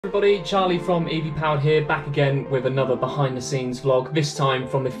Everybody, Charlie from EV Powered here, back again with another behind the scenes vlog, this time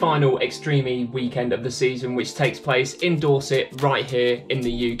from the final Extreme E weekend of the season, which takes place in Dorset, right here in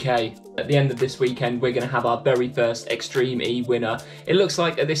the UK. At the end of this weekend, we're going to have our very first Extreme E winner. It looks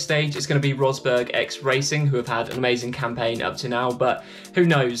like at this stage it's going to be Jurassic X Racing, who have had an amazing campaign up to now, but who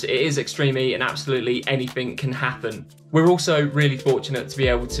knows, it is Extreme E and absolutely anything can happen. We're also really fortunate to be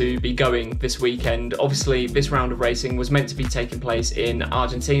able to be going this weekend. Obviously, this round of racing was meant to be taking place in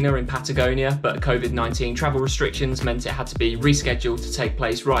Argentina, in Patagonia, but COVID-19 travel restrictions meant it had to be rescheduled to take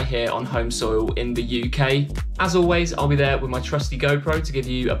place right here on home soil in the UK. As always, I'll be there with my trusty GoPro to give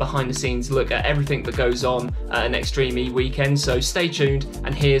you a behind-the-scenes look at everything that goes on at an Extreme E weekend, so stay tuned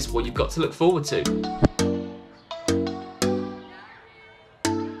and here's what you've got to look forward to.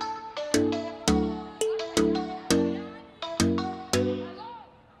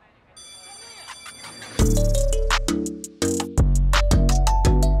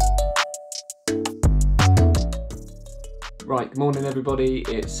 Right, good morning everybody.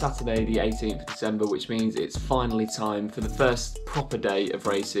 It's Saturday the 18th of December, which means it's finally time for the first proper day of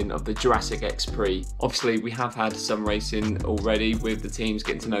racing of the Jurassic X Prix. Obviously we have had some racing already with the teams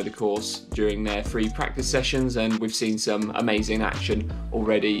getting to know the course during their free practice sessions, and we've seen some amazing action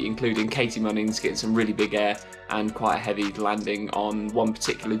already, including Katie Munnings getting some really big air and quite a heavy landing on one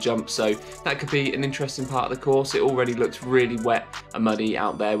particular jump, so that could be an interesting part of the course. It already looks really wet and muddy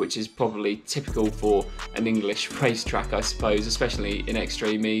out there, which is probably typical for an English racetrack, I suppose, especially in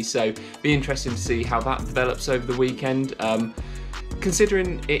Extreme E, so be interesting to see how that develops over the weekend.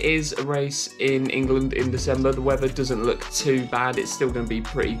 Considering it is a race in England in December, the weather doesn't look too bad. It's still going to be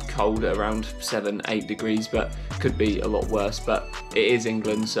pretty cold at around 7-8 degrees, but could be a lot worse. But it is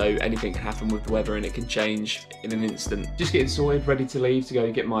England, so anything can happen with the weather and it can change in an instant. Just getting sorted, ready to leave to go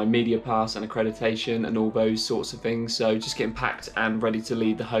and get my media pass and accreditation and all those sorts of things. So just getting packed and ready to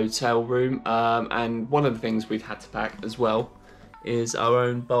leave the hotel room. And one of the things we've had to pack as well is our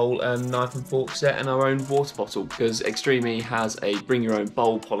own bowl and knife and fork set and our own water bottle, because Extreme E has a bring your own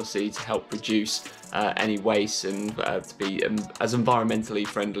bowl policy to help reduce any waste and to be as environmentally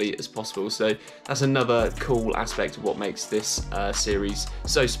friendly as possible. So that's another cool aspect of what makes this series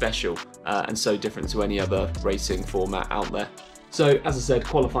so special and so different to any other racing format out there. So, as I said,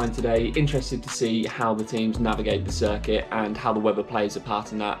 qualifying today, interested to see how the teams navigate the circuit and how the weather plays a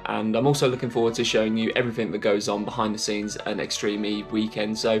part in that. And I'm also looking forward to showing you everything that goes on behind the scenes at an Extreme E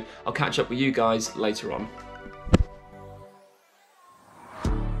weekend. So I'll catch up with you guys later on.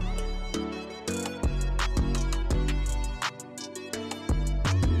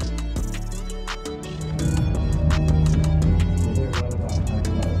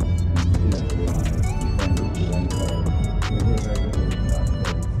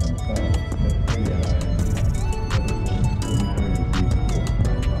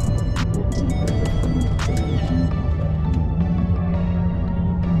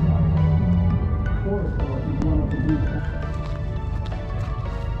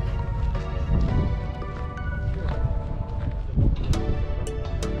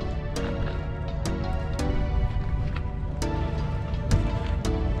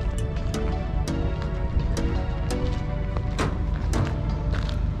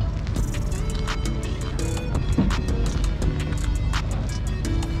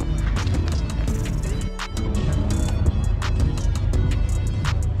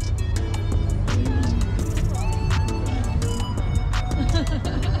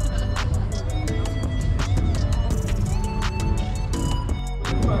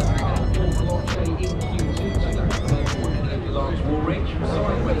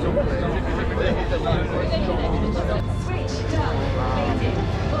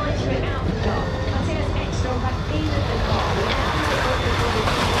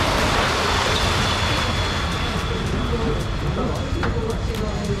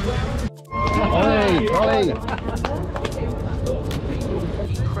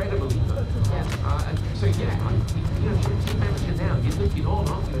 Incredibly good. So yeah, you're a team manager now. You're looking on,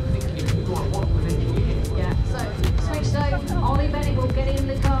 aren't you? And thinking, what for next year? Yeah. So switched over. Ollie Bennett will get in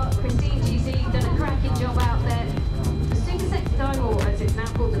the car. Christine GZ done a cracking job out there. The Super Sexy Time, or as it's now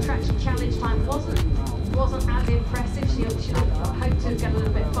called, the Traction Challenge time wasn't as impressive. She should have hoped to get a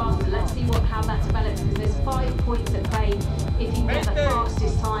little bit faster. Let's see how that develops, because there's 5 points at play if you get the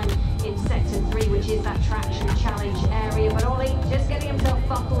fastest time in sector 3, which is that Traction Challenge area. But Ollie just getting himself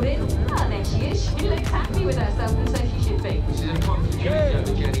buckled in. Ah, there she is. She looks happy with herself, and so she should be. This is a time for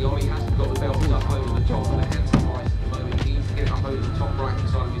Jenny. Ollie hasn't got the belt up over the top, and the hands are right at the moment. He needs to get it up over the top right hand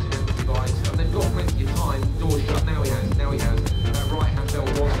side of his hand with the guys. And they've got plenty of time. Doors shut. Now he has. That right hand belt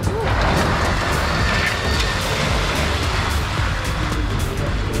was.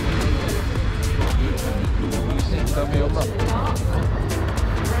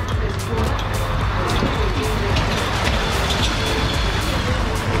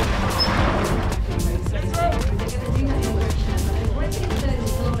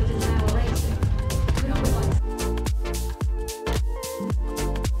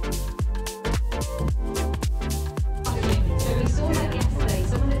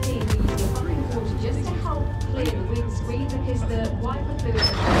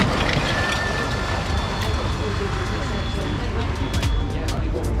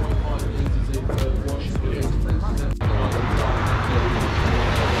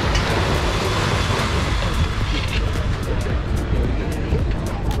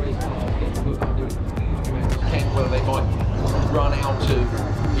 Whether they might run out of,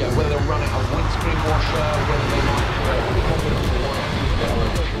 whether they'll run out of windscreen washer, whether they might be confident they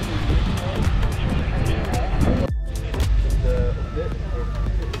might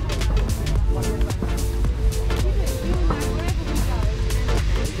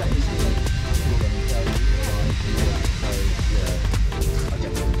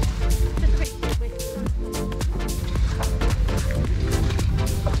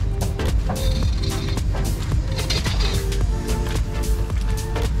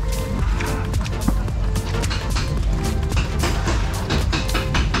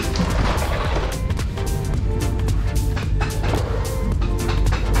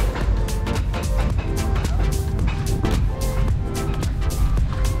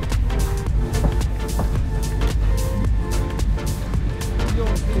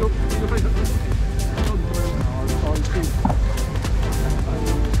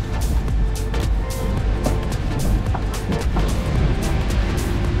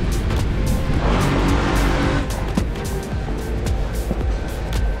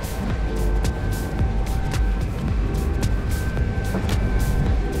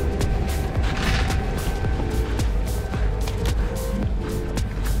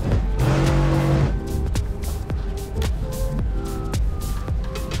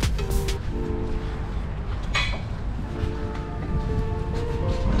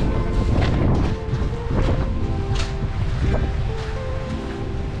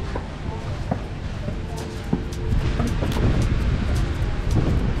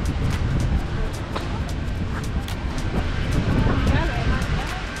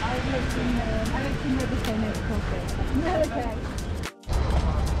Okay.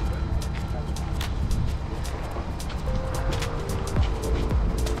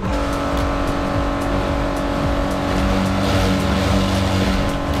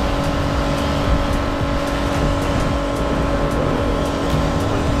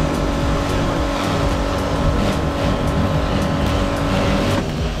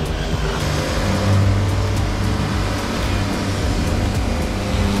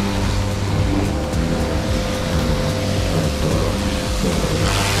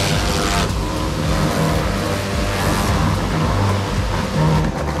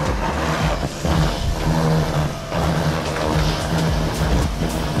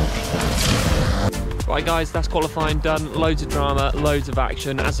 Right guys, that's qualifying done. Loads of drama, loads of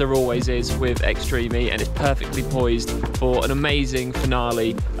action, as there always is with Extreme E, and it's perfectly poised for an amazing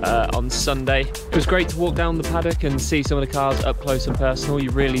finale on Sunday. It was great to walk down the paddock and see some of the cars up close and personal. You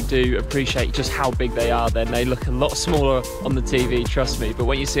really do appreciate just how big they are then. They look a lot smaller on the TV, trust me, but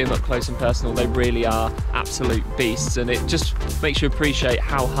when you see them up close and personal, they really are absolute beasts, and it just makes you appreciate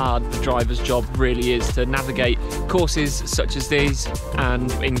how hard the driver's job really is to navigate courses such as these,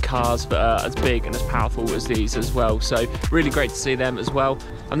 and in cars that are as big and as powerful as these as well. So really great to see them as well.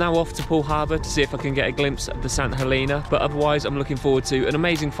 I'm now off to Poole Harbour to see if I can get a glimpse of the St Helena, but otherwise I'm looking forward to an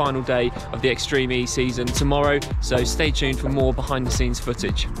amazing final day of the Extreme E season tomorrow, so stay tuned for more behind the scenes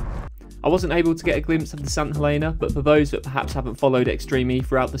footage. I wasn't able to get a glimpse of the St Helena, but for those that perhaps haven't followed Extreme E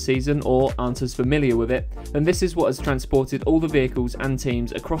throughout the season or aren't as familiar with it, then this is what has transported all the vehicles and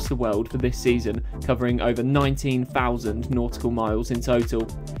teams across the world for this season, covering over 19,000 nautical miles in total.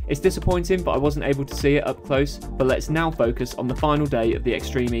 It's disappointing, but I wasn't able to see it up close, but let's now focus on the final day of the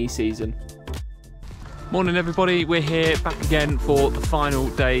Extreme E season. Morning everybody, we're here back again for the final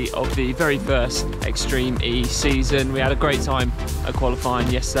day of the very first Extreme E season. We had a great time at qualifying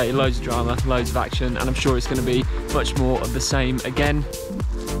yesterday, loads of drama, loads of action, and I'm sure it's going to be much more of the same again.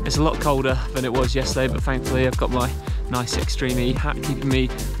 It's a lot colder than it was yesterday, but thankfully I've got my nice Extreme E hat keeping me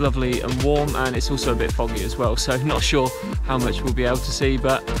lovely and warm, and it's also a bit foggy as well, so not sure how much we'll be able to see,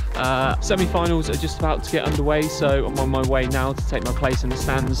 but semi-finals are just about to get underway, so I'm on my way now to take my place in the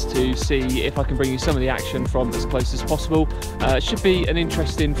stands to see if I can bring you some of the action from as close as possible. It should be an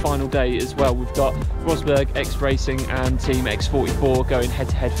interesting final day as well. We've got Rosberg X Racing and Team X44 going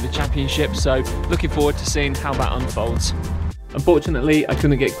head-to-head for the championship, so looking forward to seeing how that unfolds. Unfortunately, I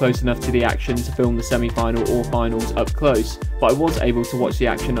couldn't get close enough to the action to film the semi-final or finals up close, but I was able to watch the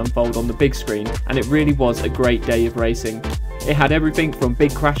action unfold on the big screen, and it really was a great day of racing. It had everything from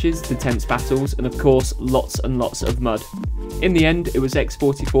big crashes to tense battles and of course lots and lots of mud. In the end, it was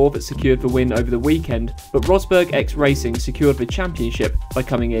X44 that secured the win over the weekend, but Rosberg X Racing secured the championship by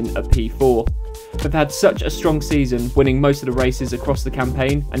coming in at P4. They've had such a strong season, winning most of the races across the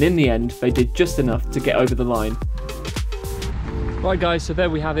campaign, and in the end they did just enough to get over the line. Right guys, so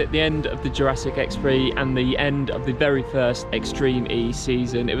there we have it, the end of the Jurassic X Prix and the end of the very first Extreme E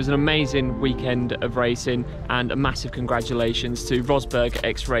season. It was an amazing weekend of racing, and a massive congratulations to Rosberg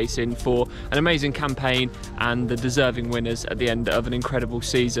X Racing for an amazing campaign and the deserving winners at the end of an incredible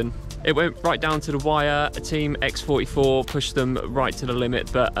season. It went right down to the wire. Team X44 pushed them right to the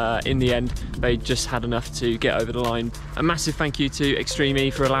limit, but in the end they just had enough to get over the line. A massive thank you to Extreme E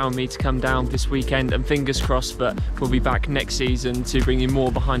for allowing me to come down this weekend, and fingers crossed that we'll be back next season to bring you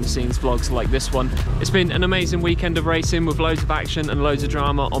more behind the scenes vlogs like this one. It's been an amazing weekend of racing with loads of action and loads of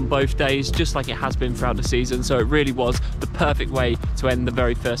drama on both days, just like it has been throughout the season, so it really was the perfect way to end the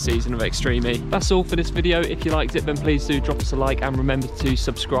very first season of Extreme E. That's all for this video. If you liked it, then please do drop us a like and remember to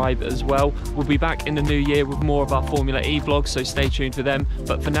subscribe as well. We'll be back in the new year with more of our Formula E vlogs, so stay tuned for them.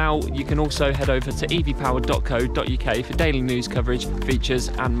 But for now, you can also head over to evpowered.co.uk for daily news coverage, features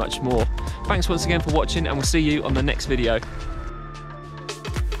and much more. Thanks once again for watching, and we'll see you on the next video.